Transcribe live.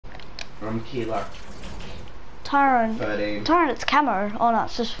I'm Keeler. Tyron. 13. Tyron, it's camo. Oh no,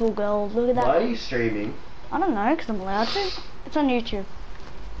 it's just full gold. Look at that. Why are you streaming? I don't know, because I'm allowed to. It's on YouTube.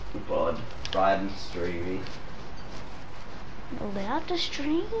 God, Bryden streaming. Allowed to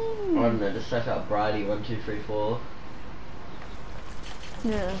stream. I don't know, just search out Bryden 1234.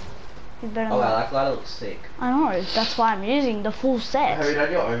 Yeah. You better Oh not. wow, that glider looks sick. I know, that's why I'm using the full set. Have you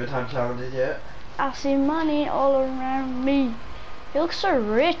done your overtime challenges yet? I see money all around me. He looks so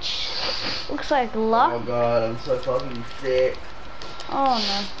rich. Looks like luck. Oh god, I'm so fucking sick. Oh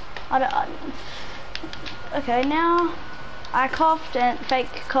no. Okay, now I coughed and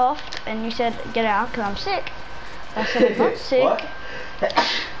fake coughed and you said get out because I'm sick. I said I'm not sick. What?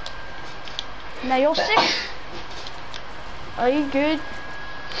 Now you're sick. Are you good?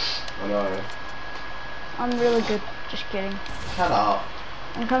 I know. I'm really good. Just kidding. Shut up.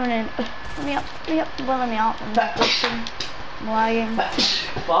 I'm coming in. Let me up. Let me out. I'm glitching. I'm lagging.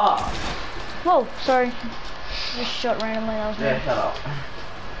 Fuck. Whoa, sorry. Just shot randomly. That was me. Yeah, shut up.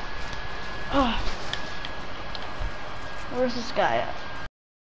 Oh. Where's this guy at?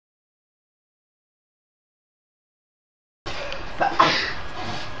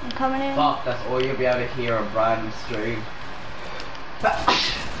 I'm coming in. Fuck, that's all you'll be able to hear on Bryden's stream.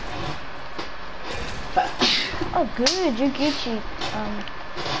 Oh, good. You're Gucci.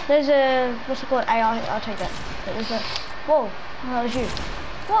 There's a what's it called? I'll take that. There's a. Whoa, that was you.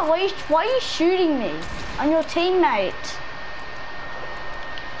 What? Why are you shooting me? I'm your teammate.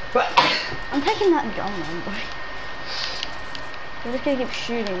 I'm taking that gun, man, boy. You're just gonna keep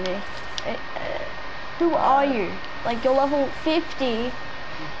shooting me. Who are you? Like, you're level 50. You're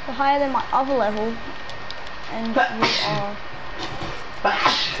higher than my other level. And you are...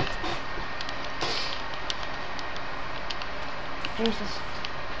 Jesus.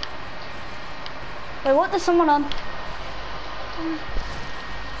 Wait, what? There's someone on.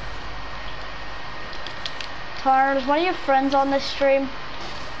 Tyron, is one of your friends on this stream?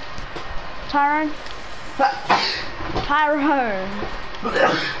 Tyron? Tyrone.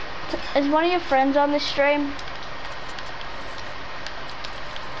 Is one of your friends on this stream?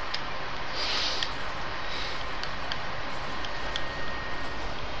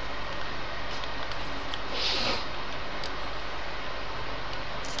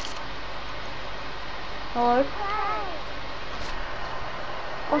 Hello?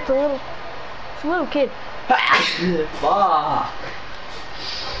 Oh, it's a little kid. Fuck.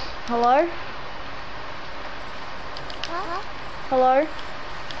 Hello? Hello?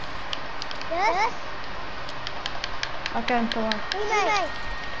 Yes? Okay, I'm coming.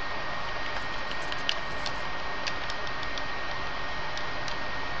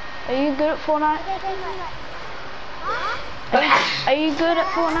 Are you good at Fortnite? Are you good at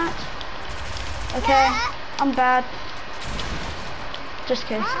Fortnite? Okay, I'm bad. Just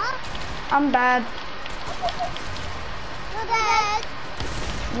kidding. I'm bad. You're dead.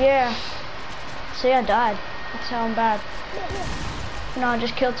 Yeah. See, I died. That's how I'm bad. No, I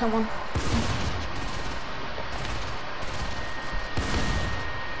just killed someone. No,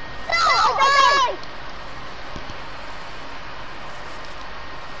 I died.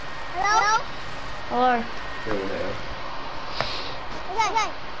 Hello? Hello. Still there. Okay.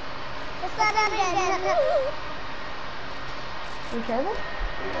 Let's start again. Okay then?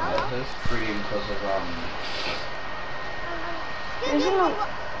 Yeah, this is pretty because of Isn't it?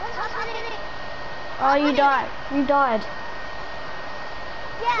 What's happening? Oh, you died. You died.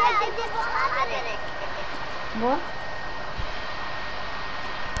 Yeah, I did. What's happening? What?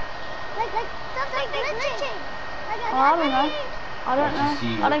 Like something glitching. Oh, I don't know. I don't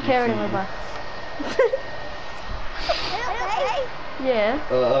know. I don't care anymore, bro. Okay. Yeah.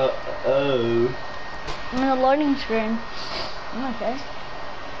 oh. I'm in a loading screen. I'm okay.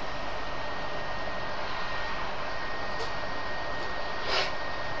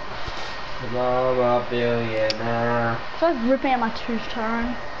 I'm a billionaire. It's like ripping out my tooth,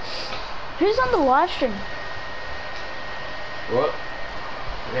 Tyron. Who's on the live stream? What?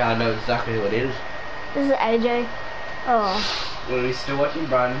 Yeah, I know exactly who it is. This is AJ. Oh. Well, he's still watching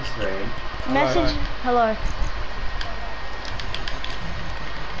Bryden's stream. Message. Hello.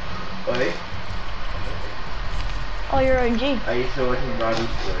 Oi? Oh, you're OG. Are you still watching Bryden's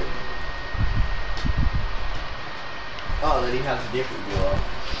stream? Oh, then he has a different viewer.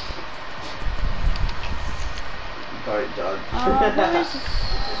 Don't judge. What is this?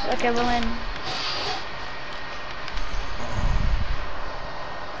 Okay, we're in.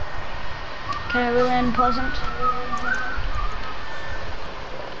 Okay, we're in Pleasant.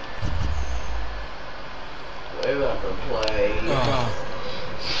 We're about to play. Oh.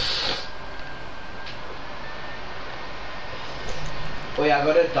 1 Oh yeah, I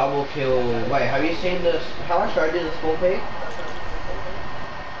got a double kill. Wait, have you seen this? How I showed you the small pig?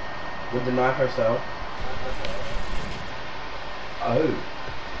 With the knife herself. Oh.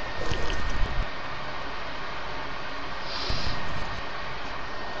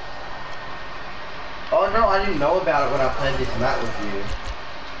 Oh no, I didn't know about it when I played this map with you.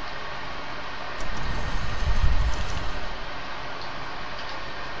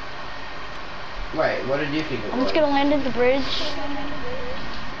 Wait, what did you think it was? I'm just gonna land at the bridge.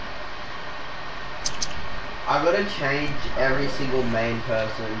 I gotta change every single main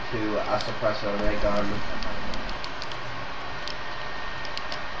person to a suppressor on their gun.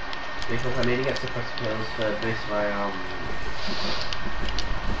 Because I need to get suppressor kills to boost my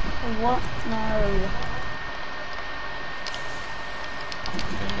What? No.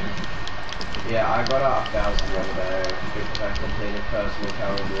 Yeah, I got 1,000 the other day because I completed personal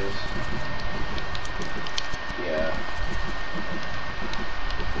challenges. Yeah.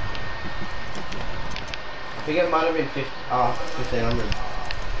 I think it might have been 1,500.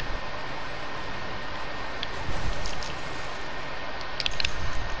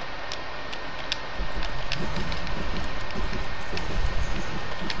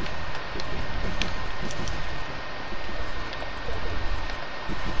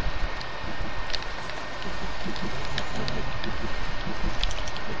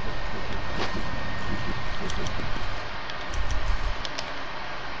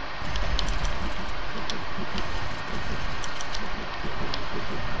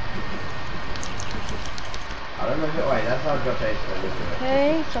 I don't know who. Wait, that's not Josh Aitken, isn't it?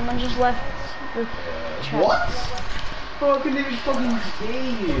 Okay, someone just left the chat. What? Bro, I couldn't even fucking see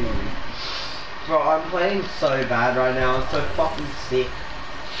you. Bro, I'm playing so bad right now. I'm so fucking sick.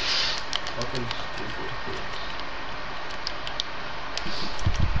 Fucking stupid.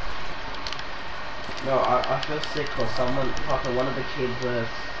 No, I feel sick because fucking one of the kids was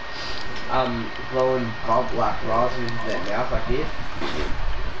blowing like raspberries in their mouth like this.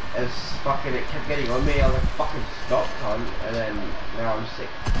 It's fucking, it kept getting on me. I was like, fucking stop, cunt. And then now I'm sick.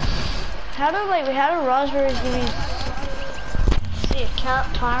 How do raspberries give you sick?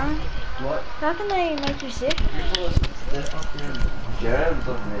 Tyron? What? How can they make you sick? Because they're fucking germs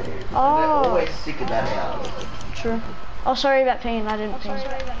on me. Oh. They're always sick of that house. True. Oh, sorry about peeing. I didn't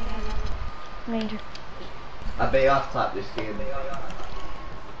pee. Mean to. I bet I've clapped this kid.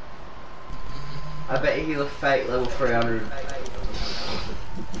 I bet he's a fake level 300.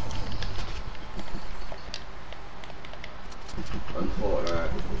 On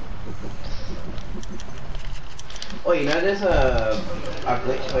Fortnite. Oh, you know there's a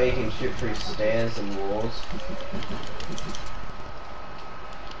glitch where you can shoot through stairs and walls.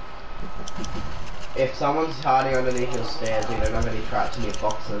 If someone's hiding underneath your stairs and you don't have any traps in your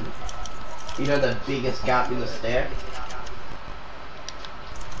boxing, you know the biggest gap in the stair?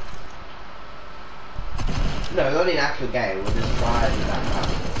 No, not in actual game, we're just trying in that map.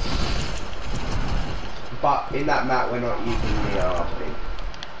 But in that map we're not using the thing.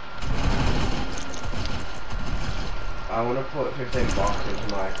 I want to put 15 bucks into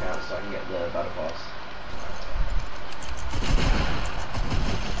my account so I can get the battle pass.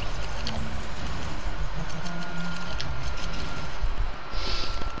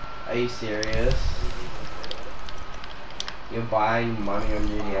 Are you serious? You're buying money on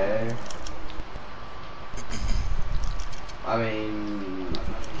GTA? I mean,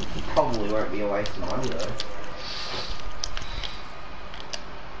 probably won't be a waste of money though.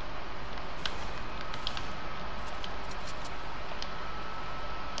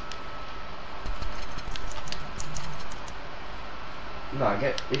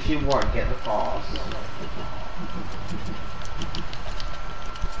 No, if you want, get the pass.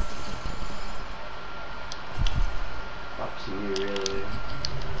 Up to you, really.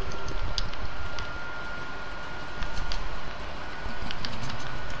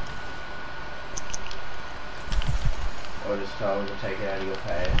 Or just tell them to take it out of your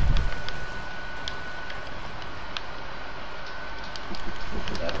pay.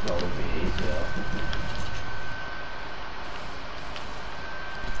 That'd probably be easier.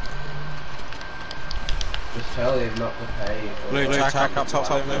 Just tell him not to pay for Blue tack up top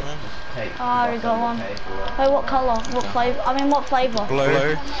over there, man. Oh, I already got one. Wait, what colour? What flavour? I mean, what flavour? Blue.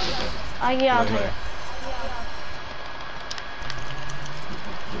 Oh, yeah, I'll take it.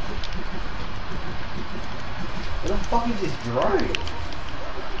 What the fuck is this drone?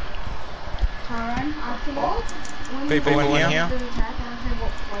 Tyron, after all, People in here. do the attack and I say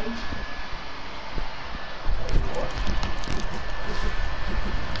what place.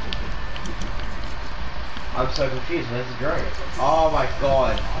 I'm so confused, where's the drone? Oh my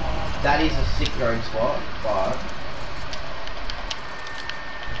god. That is a sick drone spot, but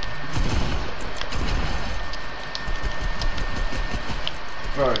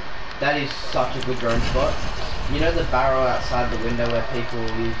Bro, that is such a good drone spot. You know the barrel outside the window where people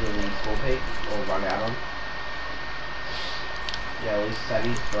usually small peek or run out on? Yeah, at least that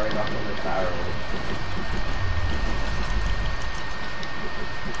is thrown up on the barrel.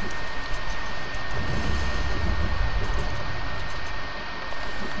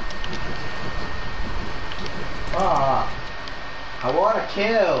 Ah, I want a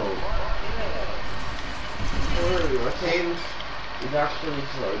kill. Ooh, my team is actually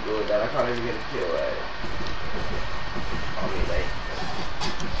so good that I can't even get a kill at it. On me, mate.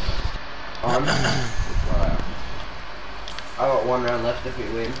 On. Alright. I got one round left if we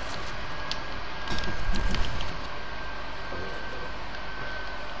win.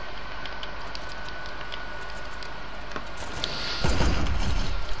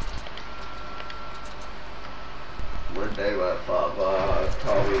 One day my father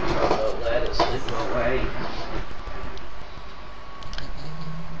told me to let it slip away.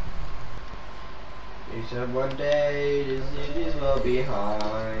 He said one day the city's well behind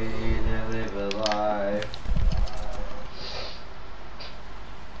and live a life.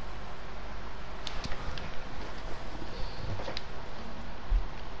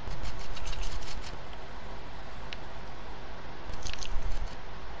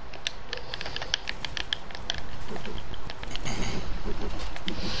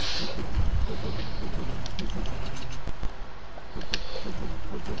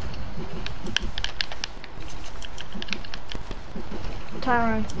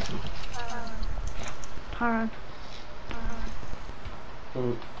 Tyrone. Tyrone.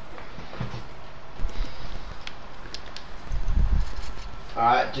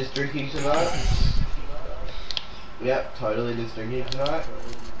 Alright, just drinking tonight? Yep, totally just drinking tonight.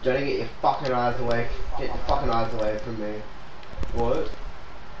 Don't get your fucking eyes away. Get your fucking eyes away from me. What?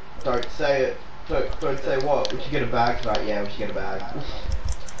 Don't say it. Don't say what? We should get a bag tonight. Yeah, we should get a bag.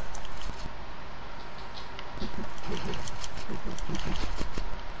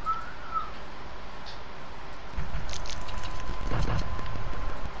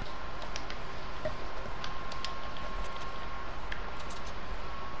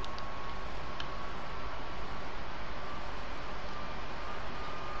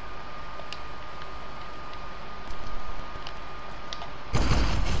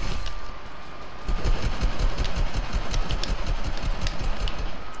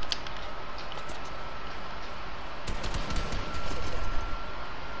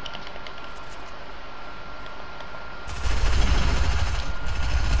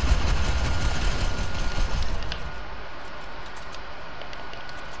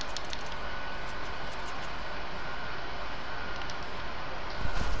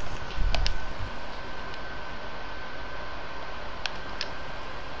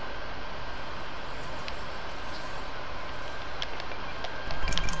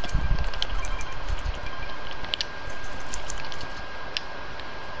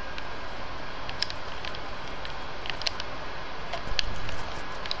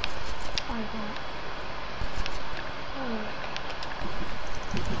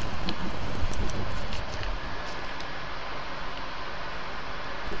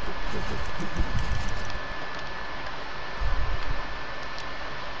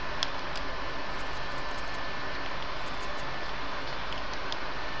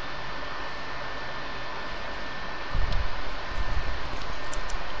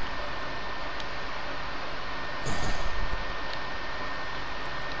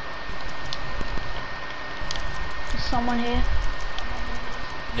 Someone here.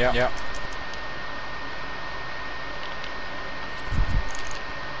 Yep. Yep.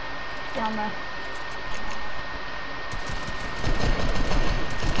 Down there.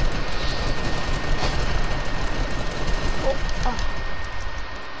 Oh.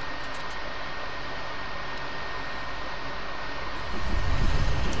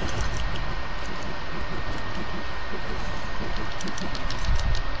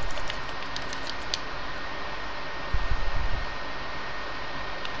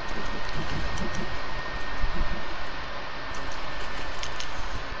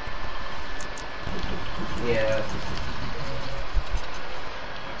 Yeah.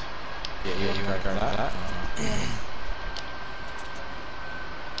 Yeah, you gotta go like that.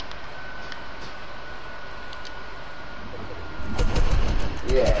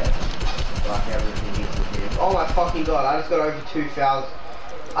 Yeah. Like everything is with him. Oh my fucking god, I just got over 2,000.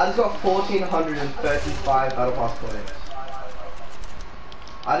 I just got 1,435 battle pass points.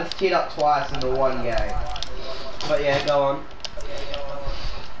 I just hit up twice in the one game. But yeah, go on.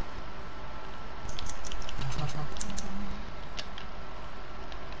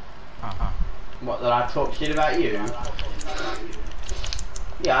 What, that I talk shit about you?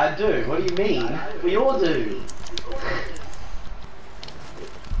 Yeah, I do. What do you mean? We all do.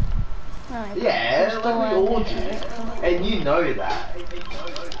 No, Yeah, like we all do. And you know that.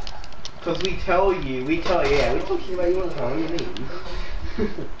 Because we tell you, yeah, we're talking about you all the time. What do you mean?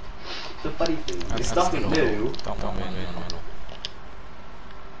 It's a funny thing. It's nothing new. Don't be in the middle.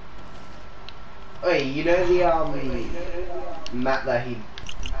 Wait, you know the map that he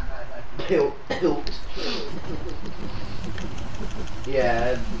built?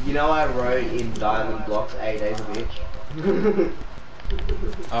 Yeah, you know I wrote in diamond blocks 8 days a bitch.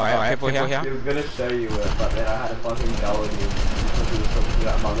 Alright, people here. He was gonna show you it, but then I had to fucking go with him because he was talking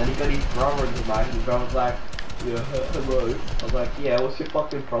about mum. Then he got his brother into mine, and his brother was like, yeah, hello. I was like, yeah, what's your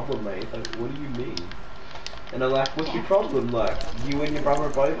fucking problem, mate? He's like, what do you mean? And I'm like, what's your problem? Like, you and your brother are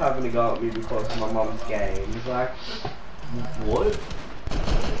both having to go at me because my mum's gay. And he's like, what?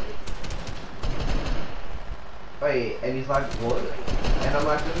 Wait, and he's like, what? And I'm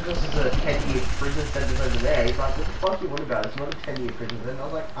like, this is a 10-year prison sentence over there. He's like, what the fuck you want about? It's not a 10-year prison sentence. I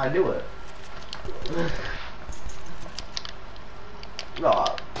was like, I knew it.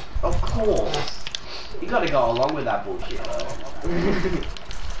 Right, of course. You gotta go along with that bullshit though.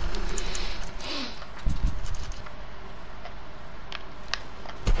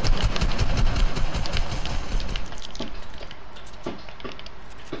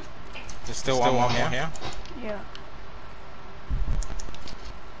 There's still one more here. Yeah.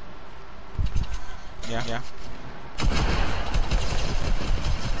 Yeah.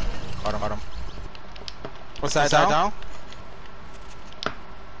 Got him. What's that down?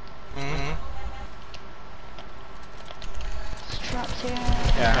 Mm-hmm. Straps here.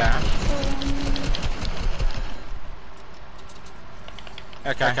 Yeah.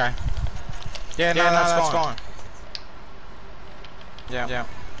 Okay. Yeah, no, that's fine. Yeah.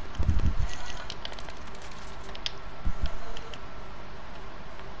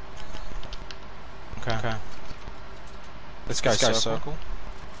 Okay. Let's go circle.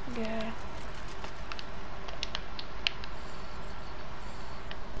 Yeah.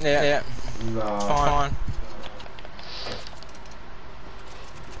 Yeah. No. Fine.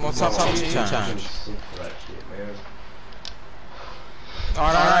 What's up you I'm change? sick of that shit, man. I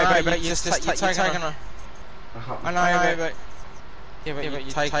know, but you're taking a... I know, but... Yeah, but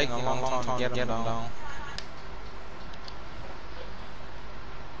you're taking a long time to get them done.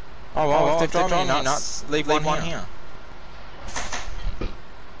 Oh, well, if they're driving you nuts, leave one here.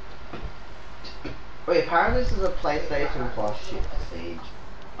 Wait, apparently this is a PlayStation Plus shit, Siege.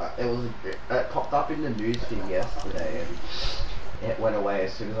 It popped up in the news feed yesterday and it went away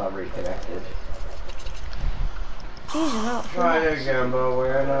as soon as I reconnected. Jeez, you're not Try to remember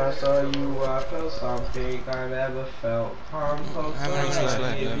when I saw you, I felt something I never felt. I'm closer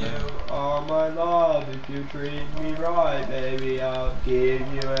to give you all my love. If you treat me right, baby, I'll give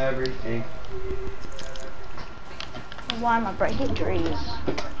you everything. Why am I breaking trees?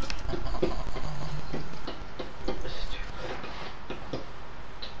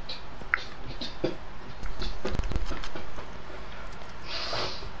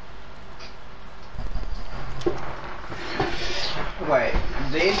 Wait,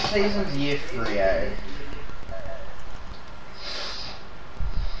 this season's year 3, eh?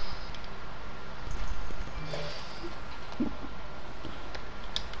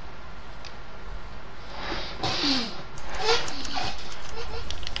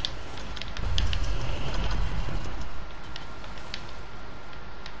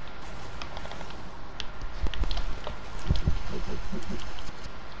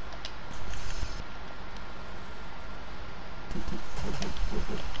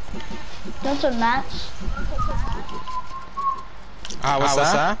 Do you want some mats? What's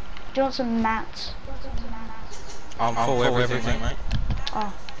that? Do you want some mats? I'm full everything, mate.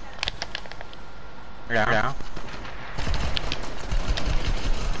 Oh. Yeah.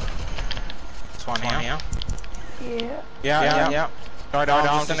 It's one here. Yeah. Right on,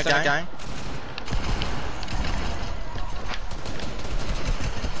 just in the game.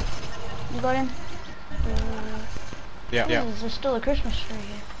 You got him? Yeah. There's still a Christmas tree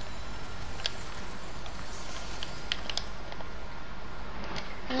here.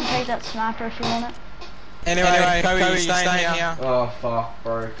 You can take that sniper if you want it. Anyway, Kobe, you staying here? Oh fuck,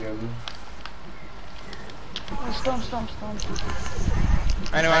 broken. Oh, storm.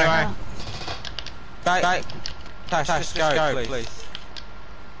 Anyway. Go. Tash, just go, please.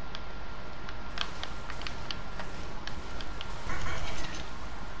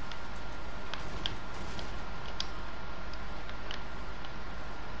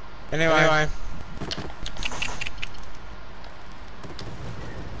 Anyway.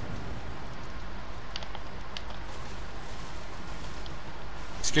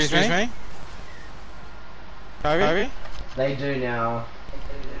 Excuse me? Kobe? They do now.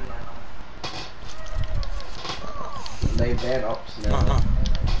 They ban ops now.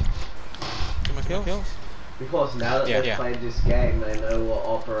 Get my kills? Because now that they've played this game, they know what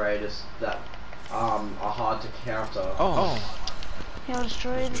operators that are hard to counter. Oh. He'll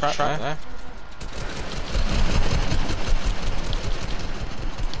destroy the Trap there.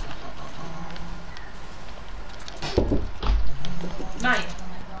 Mate,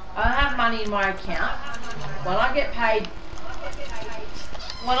 I don't have money in my account. When I get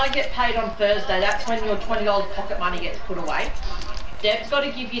paid on Thursday, that's when your $20 pocket money gets put away. Deb's got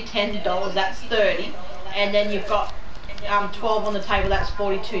to give you $10, that's 30, and then you've got 12 on the table, that's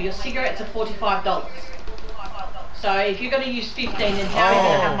 42. Your cigarettes are $45. So if you're going to use 15, then how are you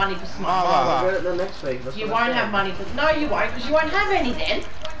going to have money for smoke? I'll get it the next week. You won't have money for... No, you won't, because you won't have any then.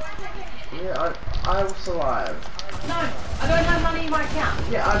 Yeah, I was alive. No, I don't have money in my account.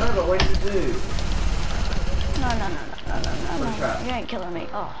 Yeah, I know, but what do you do? No. Trap. You ain't killing me.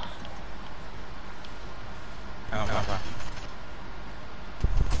 Oh. Oh, my God.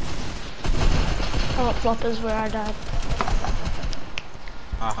 I got floppers where I died.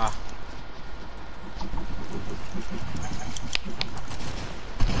 Aha.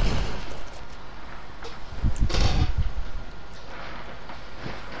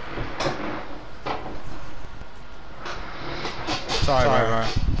 Sorry, bro.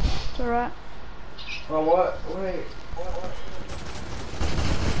 It's alright. Oh, what? Wait.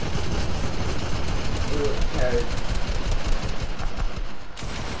 Okay.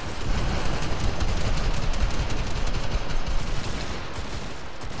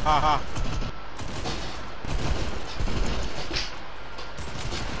 Haha.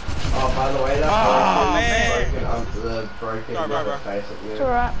 Oh, by the way, that's broken Sorry, bro. face at you. It's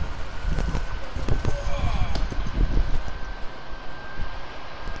alright.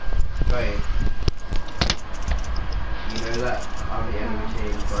 Wait. You know that the enemy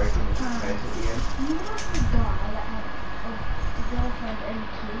team broken his face at the end? You know the guy that had a girlfriend and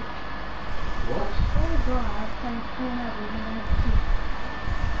kids? What? That guy playing Fortnite with him and had kids.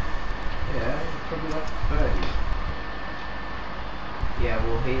 Yeah, he's probably like 30. Yeah,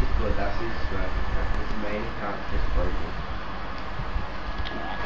 well he's good, that's his main account just broken.